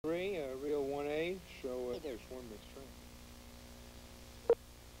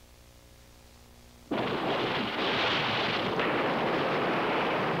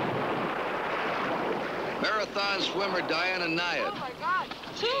marathon swimmer Diana Nayad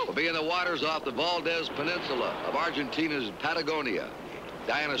will be in the waters off the Valdez Peninsula of Argentina's Patagonia.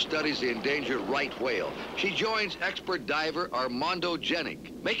 Diana studies the endangered right whale. She joins expert diver Armando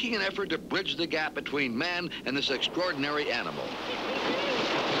Jenick, making an effort to bridge the gap between man and this extraordinary animal.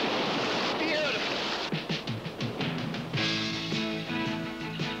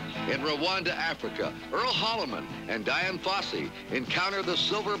 In Rwanda, Africa, Earl Holliman and Diane Fossey encounter the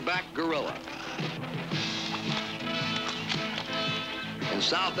silverback gorilla. In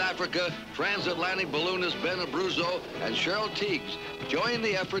South Africa, transatlantic balloonist Ben Abruzzo and Cheryl Teagues join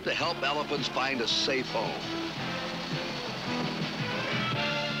the effort to help elephants find a safe home.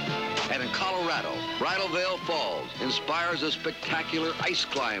 And in Colorado, Bridal Veil Falls inspires a spectacular ice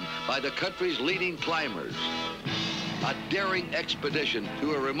climb by the country's leading climbers. A daring expedition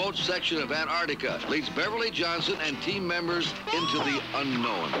to a remote section of Antarctica leads Beverly Johnson and team members into the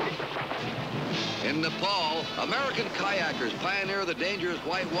unknown. In Nepal, American kayakers pioneer the dangerous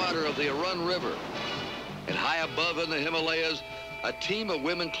white water of the Arun River. And high above in the Himalayas, a team of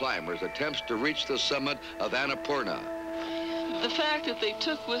women climbers attempts to reach the summit of Annapurna. The fact that they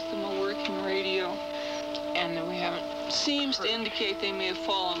took with them a working radio and that we haven't seems to indicate they may have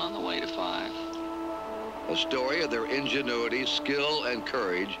fallen on the way to 5. The story of their ingenuity, skill, and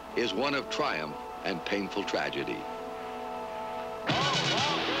courage is one of triumph and painful tragedy.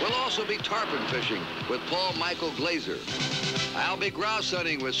 We'll also be tarpon fishing with Paul Michael Glazer. I'll be grouse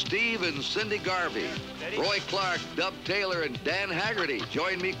hunting with Steve and Cindy Garvey. Roy Clark, Dub Taylor, and Dan Haggerty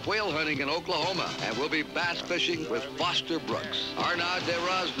join me quail hunting in Oklahoma. And we'll be bass fishing with Foster Brooks. Arnaud de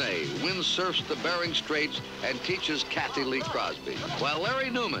Rosnay windsurfs the Bering Straits and teaches Kathy Lee Crosby. While Larry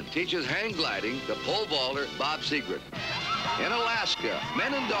Newman teaches hang gliding to pole vaulter Bob Segrett. In Alaska,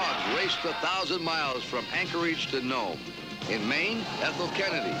 men and dogs raced 1,000 miles from Anchorage to Nome. In Maine, Ethel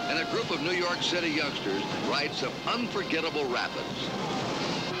Kennedy and a group of New York City youngsters ride some unforgettable rapids.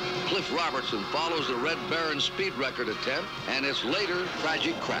 Cliff Robertson follows the Red Baron speed record attempt and its later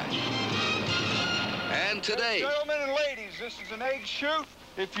tragic crash. And today... Gentlemen and ladies, this is an egg shoot.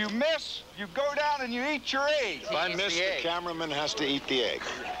 If you miss, you go down and you eat your egg. If I miss, the cameraman has to eat the egg.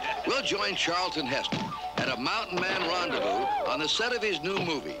 We'll join Charlton Heston at a Mountain Man rendezvous on the set of his new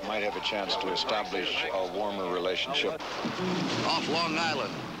movie. Might have a chance to establish a warmer relationship. Off Long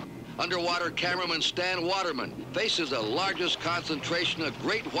Island, underwater cameraman Stan Waterman faces the largest concentration of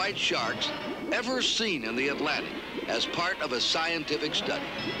great white sharks ever seen in the Atlantic as part of a scientific study.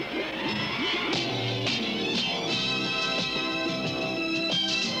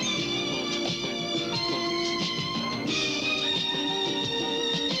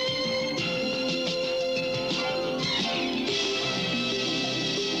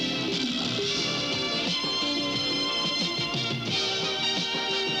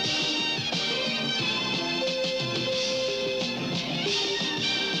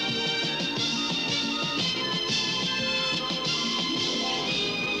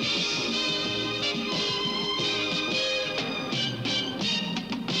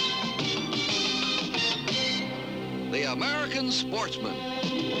 American Sportsman.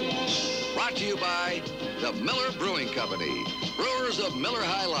 Brought to you by the Miller Brewing Company, brewers of Miller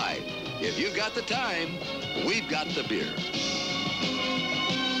High Life. If you've got the time, we've got the beer.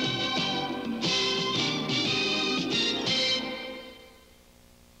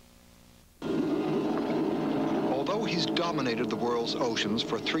 Although he's dominated the world's oceans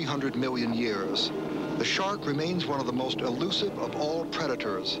for 300 million years, the shark remains one of the most elusive of all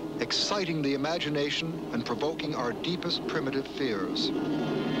predators, exciting the imagination and provoking our deepest primitive fears.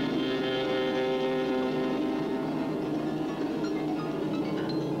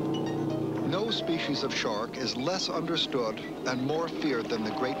 No species of shark is less understood and more feared than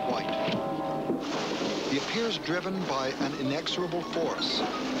the great white. He appears driven by an inexorable force.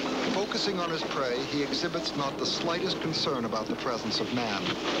 Focusing on his prey, he exhibits not the slightest concern about the presence of man.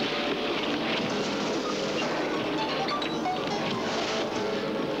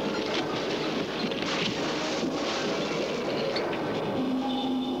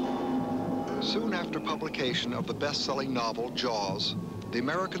 Soon after publication of the best-selling novel, Jaws, The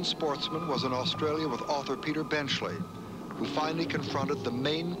American Sportsman was in Australia with author Peter Benchley, who finally confronted the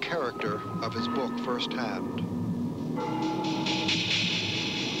main character of his book firsthand.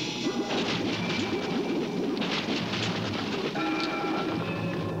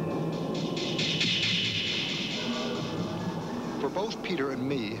 For both Peter and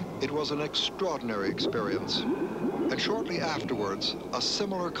me, it was an extraordinary experience. And shortly afterwards, a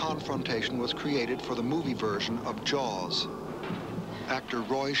similar confrontation was created for the movie version of Jaws. Actor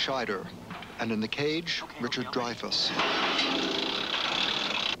Roy Scheider, and in the cage, Richard Dreyfuss.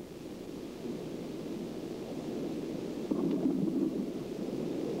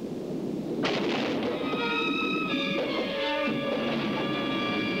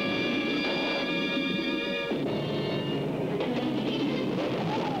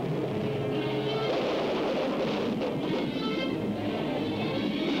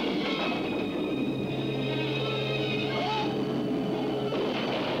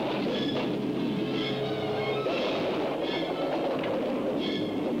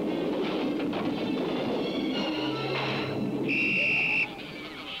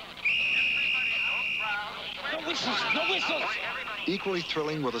 whistles! No whistles! Equally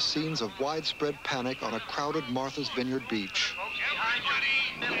thrilling were the scenes of widespread panic on a crowded Martha's Vineyard beach.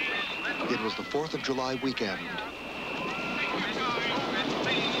 It was the 4th of July weekend.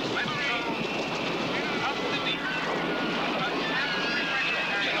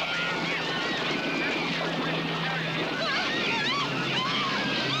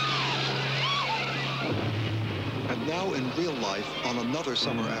 And now in real life, on another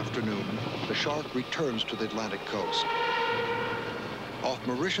summer afternoon, the shark returns to the Atlantic coast. Off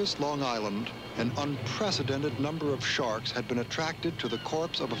Moriches, Long Island, an unprecedented number of sharks had been attracted to the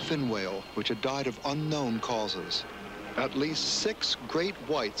corpse of a fin whale, which had died of unknown causes. At least 6 great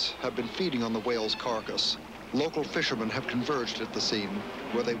whites have been feeding on the whale's carcass. Local fishermen have converged at the scene,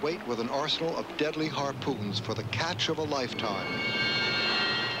 where they wait with an arsenal of deadly harpoons for the catch of a lifetime.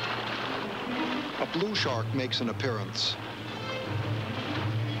 A blue shark makes an appearance.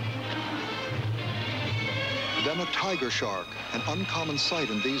 Then a tiger shark, an uncommon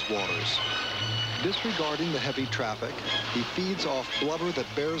sight in these waters. Disregarding the heavy traffic, he feeds off blubber that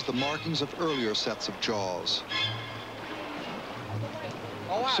bears the markings of earlier sets of jaws.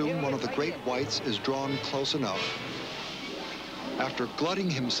 Soon one of the great whites is drawn close enough. After glutting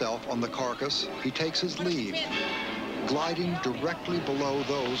himself on the carcass, he takes his leave, gliding directly below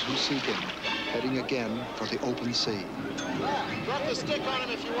those who seek him, heading again for the open sea. Drop the stick on him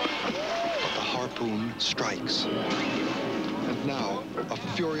if you want. But the harpoon strikes. And now, a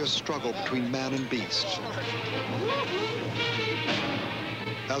furious struggle between man and beast.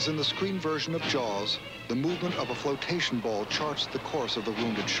 As in the screen version of Jaws, the movement of a flotation ball charts the course of the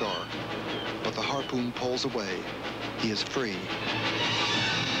wounded shark. But the harpoon pulls away. He is free.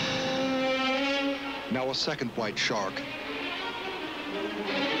 Now a second white shark.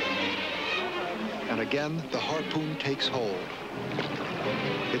 And again, the harpoon takes hold.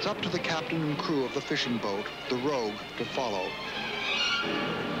 It's up to the captain and crew of the fishing boat, the Rogue, to follow.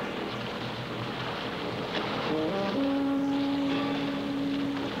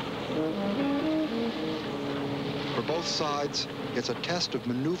 For both sides, it's a test of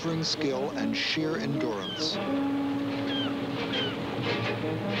maneuvering skill and sheer endurance.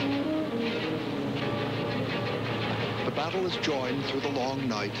 The battle is joined through the long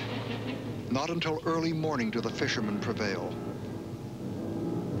night. Not until early morning do the fishermen prevail.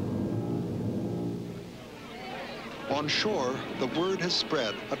 On shore, the word has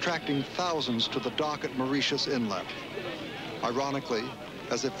spread, attracting thousands to the dock at Moriches Inlet. Ironically,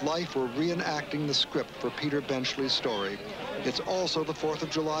 as if life were reenacting the script for Peter Benchley's story, it's also the 4th of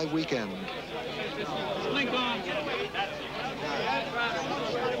July weekend.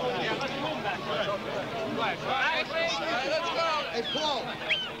 Hey, Paul.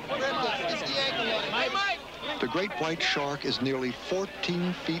 The great white shark is nearly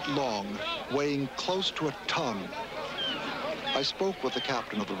 14 feet long, weighing close to a ton. I spoke with the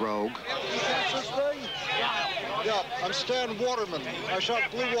captain of the Rogue. This thing? Yeah, I'm Stan Waterman. I shot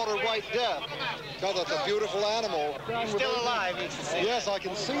blue water white dead. God, that's a beautiful animal. He's still alive, you can see. Yes, I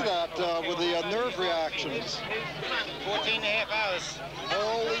can see that with the nerve reactions. 14 and a half hours.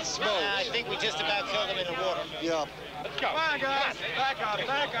 Holy smokes. I think we just about killed him in the water. Yeah. Let's go. Come on, guys. Back up,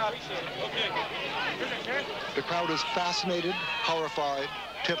 back up. The crowd is fascinated, horrified,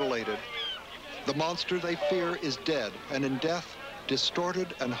 titillated. The monster they fear is dead, and in death,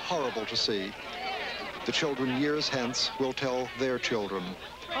 distorted and horrible to see. The children years hence will tell their children.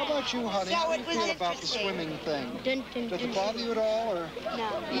 How about you, honey? How do you feel about the swimming thing? Does it bother you at all, or?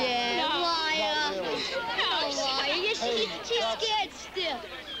 No. Yeah, liar. Not really. No, liar. She's scared still.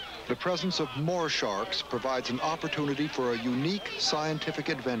 The presence of more sharks provides an opportunity for a unique scientific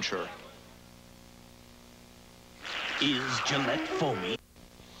adventure. Is Gillette foamy?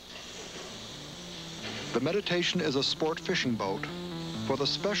 The Meditation is a sport fishing boat. For the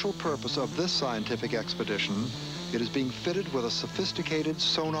special purpose of this scientific expedition, it is being fitted with a sophisticated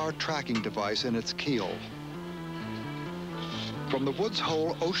sonar tracking device in its keel. From the Woods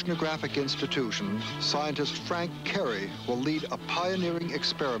Hole Oceanographic Institution, scientist Frank Carey will lead a pioneering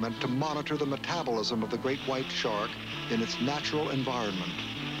experiment to monitor the metabolism of the great white shark in its natural environment.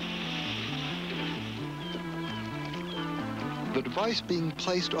 The device being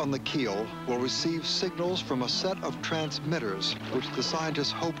placed on the keel will receive signals from a set of transmitters, which the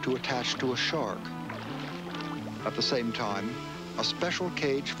scientists hope to attach to a shark. At the same time, a special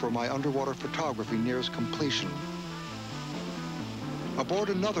cage for my underwater photography nears completion. Aboard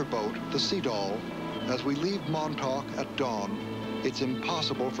another boat, the Sea Doll, as we leave Montauk at dawn, it's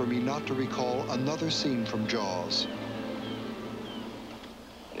impossible for me not to recall another scene from Jaws.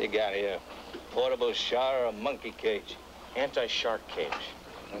 What do you got here? Portable shower or monkey cage? Anti-shark cage.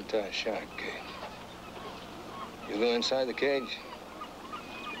 Anti-shark cage. You go inside the cage.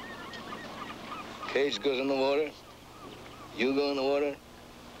 Cage goes in the water. You go in the water.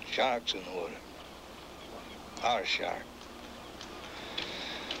 Shark's in the water. Our shark.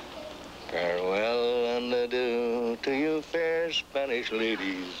 Farewell and adieu to you fair Spanish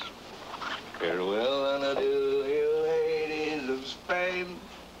ladies. Farewell and adieu, you ladies of Spain.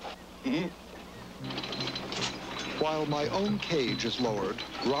 While my own cage is lowered,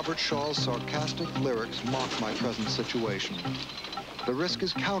 Robert Shaw's sarcastic lyrics mock my present situation. The risk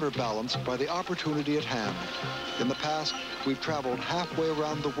is counterbalanced by the opportunity at hand. In the past, we've traveled halfway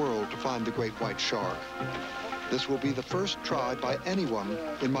around the world to find the great white shark. This will be the first try by anyone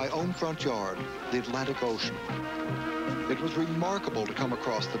in my own front yard, the Atlantic Ocean. It was remarkable to come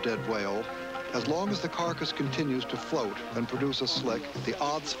across the dead whale. As long as the carcass continues to float and produce a slick, the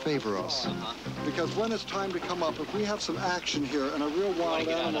odds favor us. Because when it's time to come up, if we have some action here and a real wild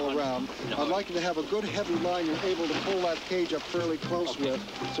animal around, I'd like you to have a good heavy line you're able to pull that cage up fairly close with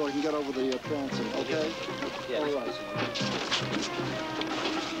so I can get over the transom, okay? Yeah. All right.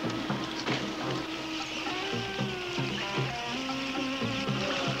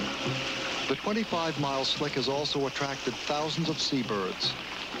 The 25-mile slick has also attracted thousands of seabirds.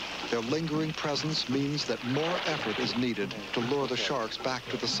 Their lingering presence means that more effort is needed to lure the sharks back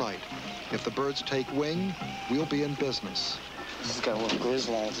to the site. If the birds take wing, we'll be in business. This has got one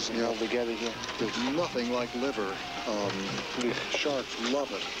grizzlies all together here. There's nothing like liver. The sharks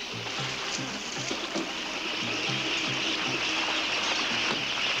love it.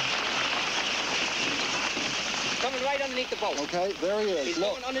 Coming right underneath the boat. Okay, there he is. He's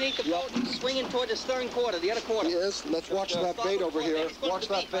going underneath the boat, swinging toward the stern quarter, the other quarter. He is. Let's watch that bait over here. Watch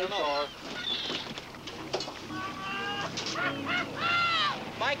that bait car.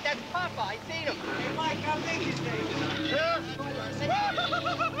 Mike, that's Papa. I seen him. Hey, Mike, how big is he?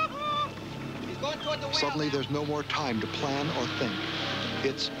 He's going toward the whale. Suddenly, there's no more time to plan or think.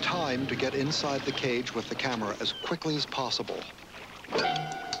 It's time to get inside the cage with the camera as quickly as possible.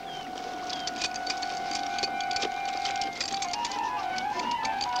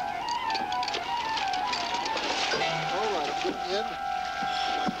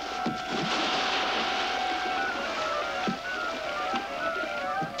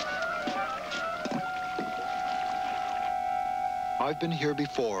 I've been here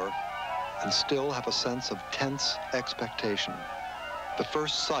before and still have a sense of tense expectation. The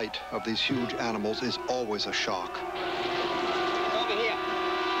first sight of these huge animals is always a shock. Over here.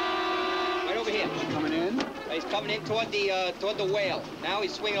 Right over here. He's coming in? He's coming in toward the whale. Now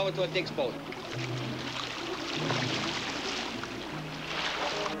he's swinging over toward Dick's boat.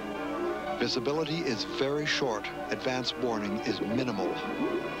 Visibility is very short. Advance warning is minimal.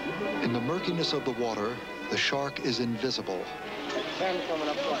 In the murkiness of the water, the shark is invisible. Camera coming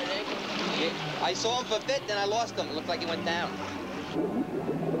up front. I saw him for a bit, then I lost him. It looked like he went down.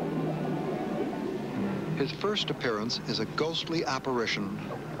 His first appearance is a ghostly apparition.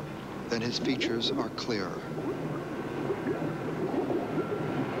 Then his features are clear.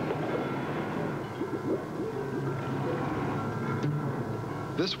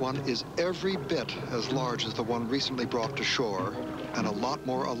 This one is every bit as large as the one recently brought to shore, and a lot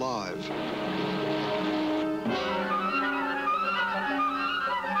more alive.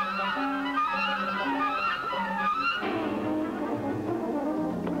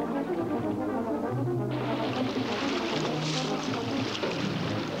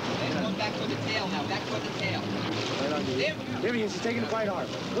 There he is. He's taking the fight hard.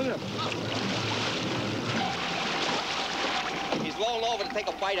 Look at him. He's rolling over to take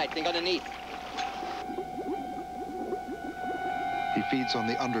a bite, I think, underneath. He feeds on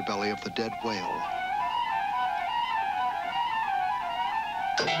the underbelly of the dead whale.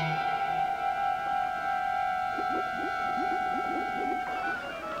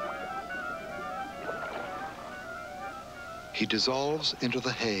 He dissolves into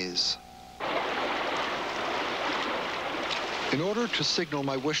the haze. In order to signal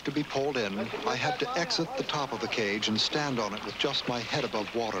my wish to be pulled in, I had to exit the top of the cage and stand on it with just my head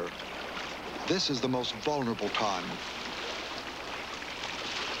above water. This is the most vulnerable time.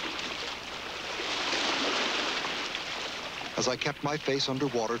 As I kept my face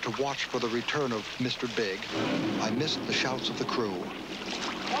underwater to watch for the return of Mr. Big, I missed the shouts of the crew.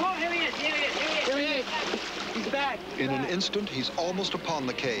 Oh, here he is, here he is, here he is. He's back. In an instant, he's almost upon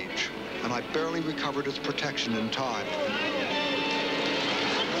the cage, and I barely recovered its protection in time.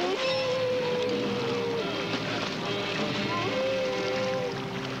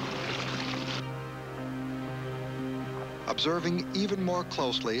 Observing even more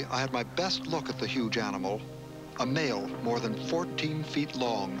closely, I had my best look at the huge animal, a male more than 14 feet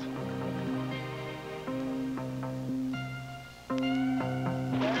long.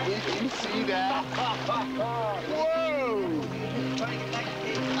 Dad. Whoa!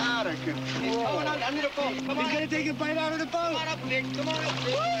 Out of control. Come on, under the boat. Come on. He's gonna take a bite out of the boat. Come on up, Vic. Come on up,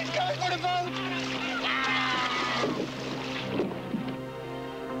 Vic. He's going for the boat.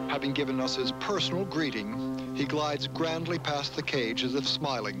 Having given us his personal greeting, he glides grandly past the cage as if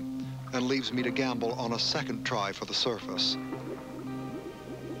smiling, and leaves me to gamble on a second try for the surface.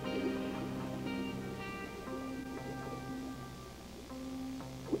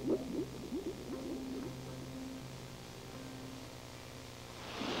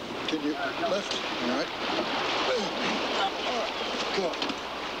 Can you lift? All right. Good.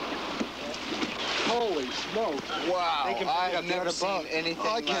 Holy smoke. Wow, They can I pick have up never the seen boat. anything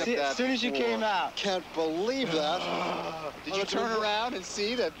I like can't- that As soon as you before. came out. Can't believe that. Did you turn around and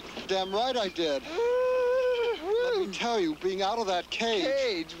see that Damn right I did. Let me tell you, being out of that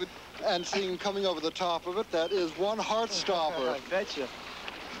cage with... and seeing him coming over the top of it, that is one heart stopper. I betcha.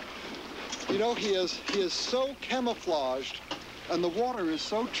 You know, he is so camouflaged, and the water is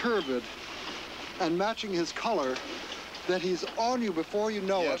so turbid and matching his color that he's on you before you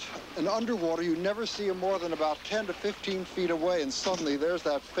know it. And underwater, you never see him more than about 10 to 15 feet away, and suddenly there's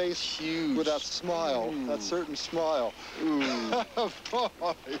that face Huge. with that smile, that certain smile.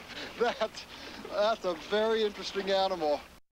 Boy, that's a very interesting animal.